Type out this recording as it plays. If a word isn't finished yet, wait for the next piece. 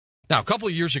Now, a couple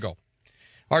of years ago,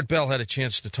 Art Bell had a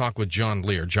chance to talk with John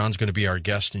Lear. John's going to be our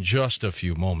guest in just a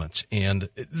few moments. And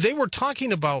they were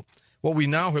talking about what we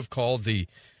now have called the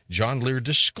John Lear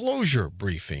disclosure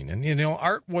briefing. And, you know,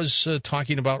 Art was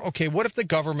talking about, okay, what if the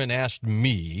government asked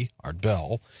me, Art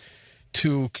Bell,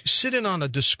 to sit in on a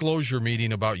disclosure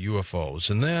meeting about UFOs?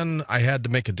 And then I had to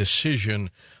make a decision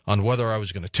on whether I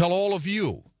was going to tell all of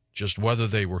you, just whether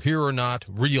they were here or not,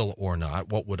 real or not,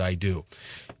 what would I do?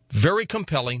 Very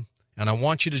compelling. And I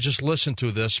want you to just listen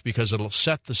to this because it'll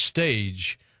set the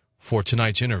stage for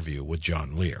tonight's interview with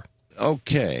John Lear.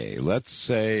 Okay, let's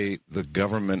say the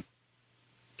government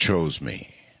chose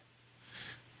me.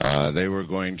 They were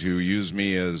going to use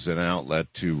me as an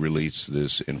outlet to release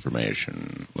this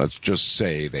information. Let's just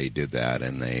say they did that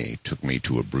and they took me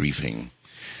to a briefing.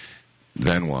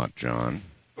 Then what, John?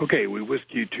 Okay, we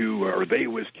whisk you to, or they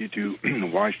whisk you to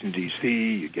Washington,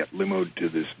 D.C. You get limoed to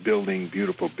this building,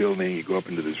 beautiful building. You go up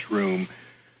into this room.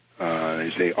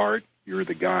 They say, Art, you're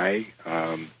the guy.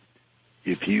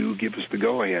 If you give us the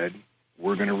go-ahead,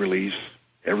 we're going to release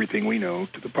everything we know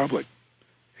to the public.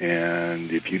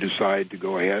 And if you decide to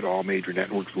go ahead, all major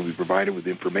networks will be provided with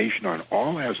information on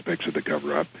all aspects of the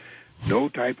cover-up. No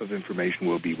type of information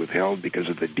will be withheld because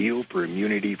of the deal for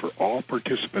immunity for all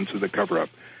participants of the cover-up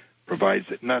provides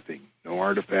that nothing, no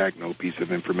artifact, no piece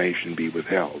of information be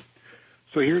withheld.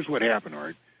 So here's what happened,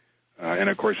 Art. And,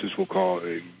 of course, this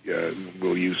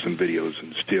we'll use some videos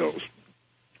and stills.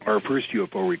 Our first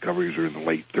UFO recoveries were in the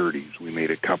late 30s. We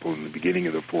made a couple in the beginning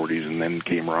of the 40s, and then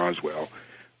came Roswell,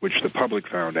 which the public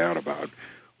found out about.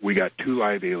 We got 2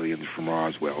 live aliens from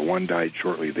Roswell. One died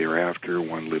shortly thereafter.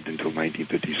 One lived until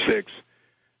 1956.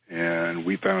 And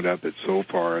we found out that so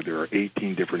far there are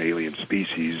 18 different alien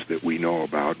species that we know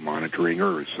about monitoring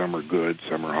Earth. Some are good,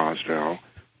 some are hostile.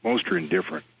 Most are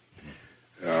indifferent.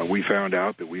 We found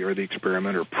out that we are the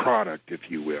experiment or product, if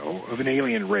you will, of an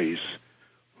alien race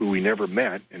who we never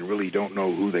met and really don't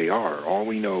know who they are. All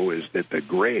we know is that the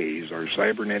Greys are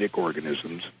cybernetic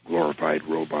organisms, glorified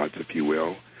robots, if you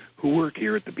will, who work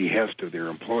here at the behest of their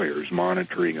employers,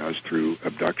 monitoring us through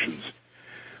abductions.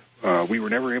 We were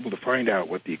never able to find out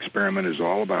what the experiment is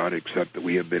all about, except that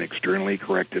we have been externally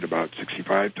corrected about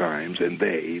 65 times, and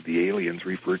they, the aliens,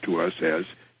 refer to us as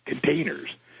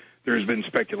containers. There has been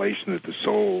speculation that the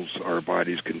souls our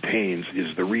bodies contains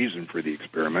is the reason for the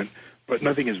experiment, but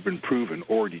nothing has been proven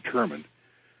or determined.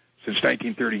 Since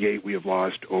 1938, we have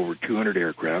lost over 200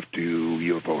 aircraft to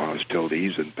UFO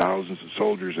hostilities and thousands of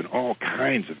soldiers in all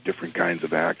kinds of different kinds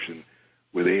of action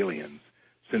with aliens.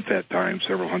 Since that time,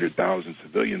 several 100,000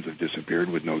 civilians have disappeared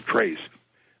with no trace.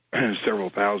 Several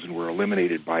thousand were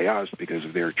eliminated by us because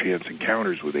of their chance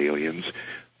encounters with aliens,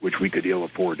 which we could ill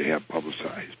afford to have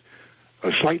publicized.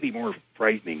 A slightly more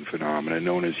frightening phenomenon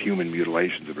known as human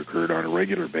mutilations have occurred on a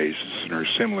regular basis and are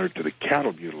similar to the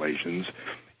cattle mutilations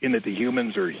in that the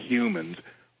humans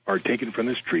are taken from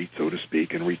the street, so to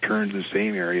speak, and returned to the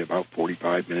same area about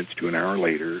 45 minutes to an hour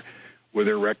later, with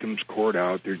their rectums cored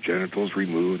out, their genitals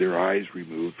removed, their eyes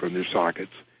removed from their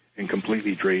sockets, and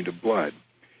completely drained of blood.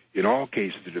 In all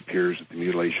cases, it appears that the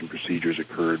mutilation procedures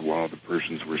occurred while the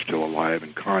persons were still alive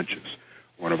and conscious.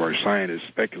 One of our scientists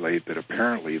speculated that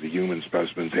apparently the human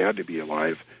specimens had to be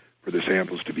alive for the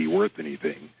samples to be worth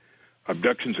anything.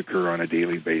 Abductions occur on a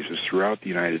daily basis throughout the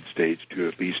United States to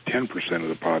at least 10% of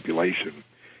the population.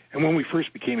 And when we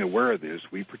first became aware of this,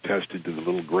 we protested to the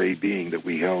little gray being that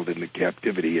we held in the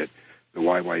captivity at the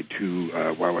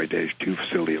YY-2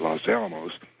 facility at Los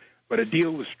Alamos, but a deal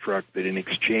was struck that in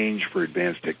exchange for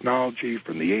advanced technology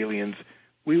from the aliens,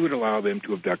 we would allow them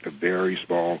to abduct a very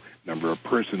small number of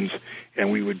persons, and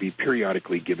we would be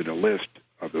periodically given a list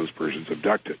of those persons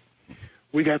abducted.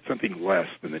 We got something less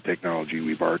than the technology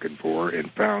we bargained for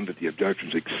and found that the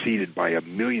abductions exceeded by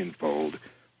 1,000,000-fold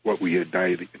what we had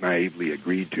naively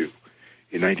agreed to.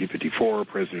 In 1954,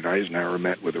 President Eisenhower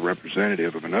met with a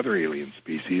representative of another alien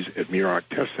species at Muroc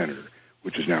Test Center,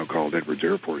 which is now called Edwards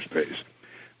Air Force Base.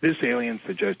 This alien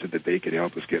suggested that they could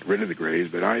help us get rid of the Greys,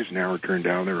 but Eisenhower turned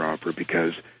down their offer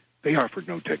because they offered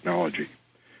no technology.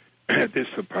 At this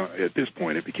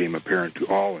point, it became apparent to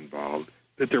all involved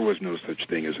that there was no such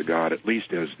thing as a God, at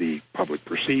least as the public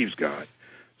perceives God.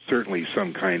 Certainly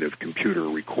some kind of computer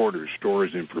recorder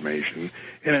stores information,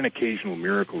 and an occasional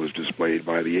miracle is displayed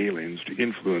by the aliens to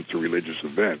influence a religious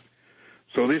event.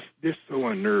 So this so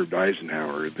unnerved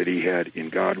Eisenhower that he had "In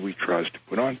God We Trust"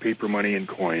 put on paper money and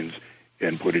coins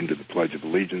and put into the Pledge of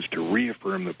Allegiance to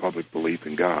reaffirm the public belief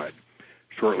in God.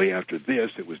 Shortly after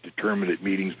this, it was determined at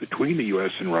meetings between the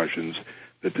U.S. and Russians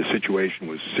that the situation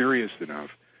was serious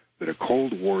enough that a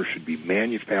Cold War should be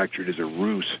manufactured as a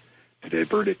ruse to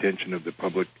divert attention of the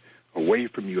public away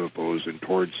from UFOs and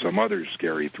towards some other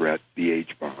scary threat, the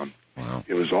H-bomb. Wow.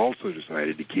 It was also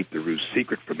decided to keep the ruse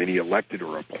secret from any elected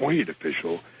or appointed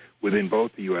official within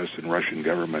both the U.S. and Russian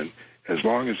government, as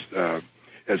long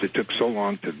as it took so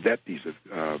long to vet these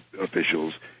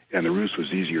officials, and the ruse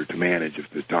was easier to manage if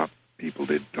the top people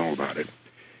didn't know about it.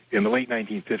 In the late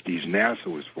 1950s, NASA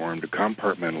was formed to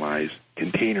compartmentalize,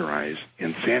 containerize,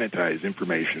 and sanitize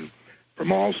information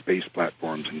from all space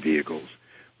platforms and vehicles.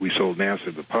 We sold NASA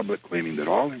to the public, claiming that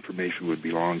all information would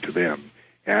belong to them.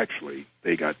 Actually,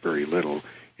 they got very little,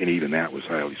 and even that was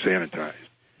highly sanitized.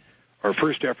 Our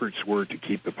first efforts were to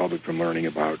keep the public from learning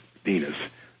about Venus,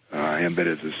 and that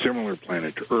it's a similar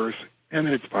planet to Earth, and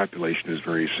that its population is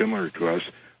very similar to us,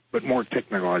 but more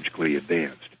technologically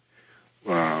advanced.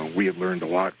 We have learned a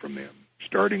lot from them.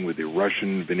 Starting with the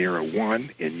Russian Venera 1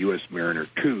 and U.S. Mariner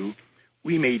 2,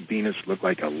 we made Venus look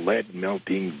like a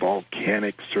lead-melting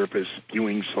volcanic surface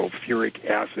spewing sulfuric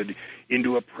acid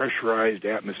into a pressurized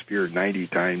atmosphere 90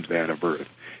 times that of Earth.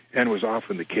 And was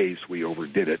often the case we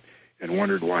overdid it and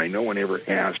wondered why no one ever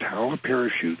asked how a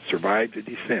parachute survived a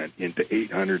descent into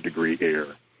 800-degree air.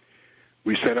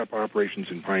 We set up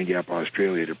operations in Pine Gap,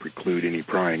 Australia to preclude any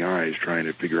prying eyes trying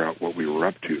to figure out what we were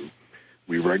up to.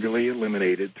 We regularly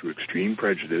eliminated, through extreme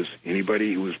prejudice,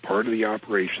 anybody who was part of the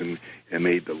operation and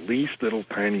made the least little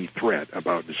tiny threat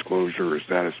about disclosure or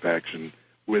satisfaction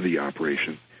with the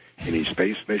operation. Any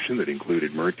space mission that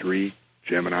included Mercury,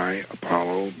 Gemini,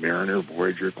 Apollo, Mariner,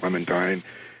 Voyager, Clementine,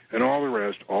 and all the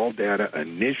rest, all data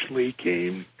initially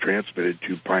came transmitted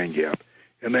to Pine Gap,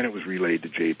 and then it was relayed to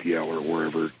JPL or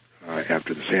wherever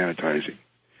after the sanitizing.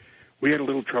 We had a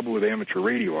little trouble with amateur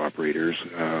radio operators,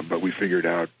 but we figured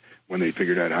out when they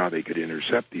figured out how they could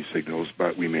intercept these signals,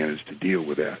 but we managed to deal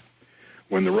with that.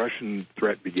 When the Russian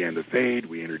threat began to fade,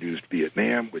 we introduced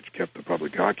Vietnam, which kept the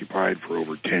public occupied for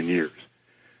over 10 years.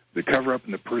 The cover-up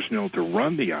and the personnel to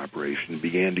run the operation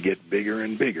began to get bigger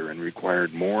and bigger and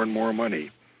required more and more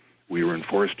money. We were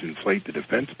enforced to inflate the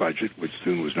defense budget, which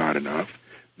soon was not enough.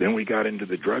 Then we got into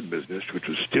the drug business, which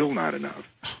was still not enough.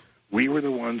 We were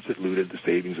the ones that looted the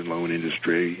savings and loan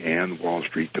industry and Wall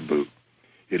Street to boot.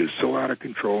 It is so out of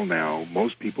control now,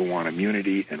 most people want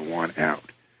immunity and want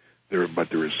out. But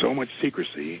there is so much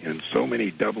secrecy and so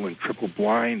many double and triple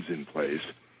blinds in place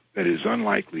that it is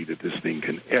unlikely that this thing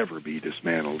can ever be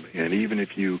dismantled. And even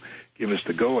if you give us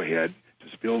the go-ahead to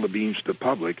spill the beans to the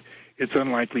public, it's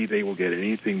unlikely they will get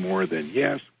anything more than,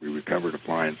 yes, we recovered a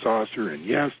flying saucer, and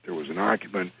yes, there was an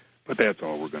occupant, but that's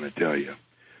all we're going to tell you.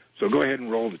 So go ahead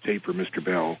and roll the tape for Mr.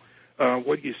 Bell.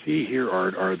 What you see here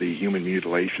are the human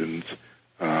mutilations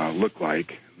look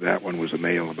like. That one was a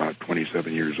male about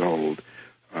 27 years old.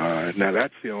 Now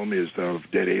that film is of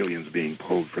dead aliens being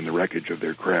pulled from the wreckage of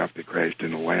their craft that crashed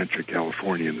in Atlanta,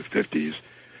 California in the 50s.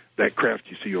 That craft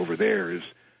you see over there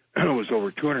was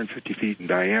over 250 feet in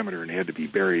diameter and had to be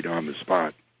buried on the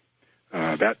spot.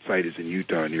 That site is in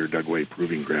Utah near Dugway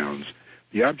Proving Grounds.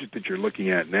 The object that you're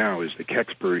looking at now is the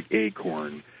Kecksburg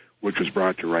Acorn, which was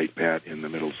brought to Wright Pat in the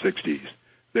middle 60s.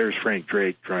 There's Frank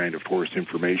Drake trying to force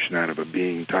information out of a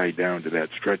being tied down to that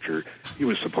stretcher. He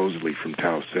was supposedly from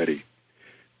Tau Ceti.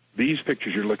 These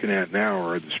pictures you're looking at now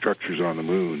are the structures on the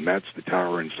moon. That's the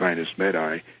tower in Sinus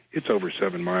Medai. It's over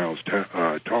 7 miles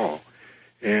tall.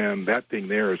 And that thing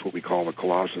there is what we call the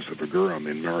Colossus of Agurum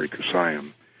in Mare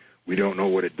Crisium. We don't know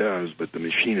what it does, but the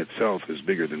machine itself is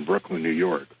bigger than Brooklyn, New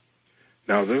York.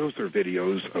 Now, those are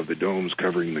videos of the domes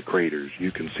covering the craters.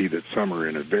 You can see that some are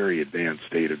in a very advanced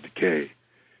state of decay.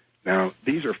 Now,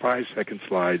 these are 5-second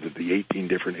slides of the 18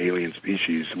 different alien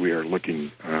species we are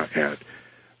looking at.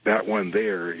 That one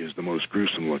there is the most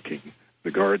gruesome looking.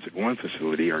 The guards at one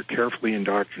facility are carefully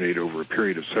indoctrinated over a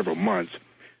period of several months,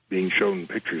 being shown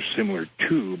pictures similar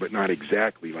to, but not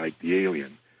exactly like the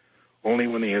alien. Only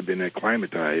when they have been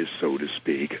acclimatized, so to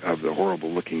speak, of the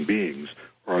horrible-looking beings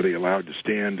are they allowed to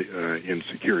stand in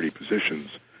security positions.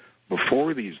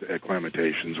 Before these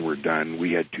acclimatations were done,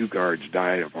 we had 2 guards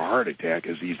die of a heart attack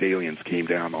as these aliens came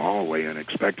down the hallway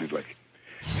unexpectedly.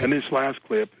 And this last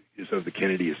clip is of the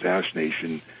Kennedy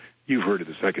assassination. You've heard of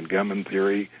the second gunman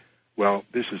theory. Well,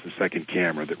 this is the second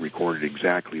camera that recorded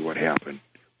exactly what happened.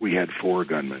 We had 4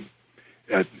 gunmen.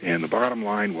 And the bottom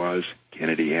line was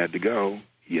Kennedy had to go.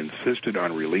 He insisted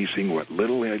on releasing what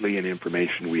little alien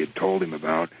information we had told him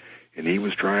about, and he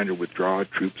was trying to withdraw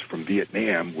troops from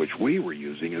Vietnam, which we were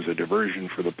using as a diversion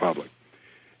for the public.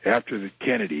 After the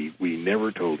Kennedy, we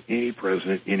never told any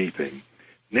president anything.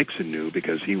 Nixon knew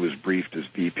because he was briefed as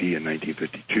VP in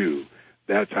 1952.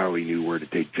 That's how he knew where to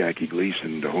take Jackie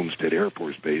Gleason to Homestead Air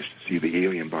Force Base to see the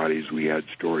alien bodies we had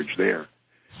storage there.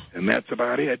 And that's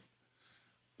about it.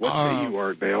 What say you,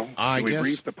 Art Bell? Can we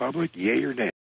brief the public, yay or nay?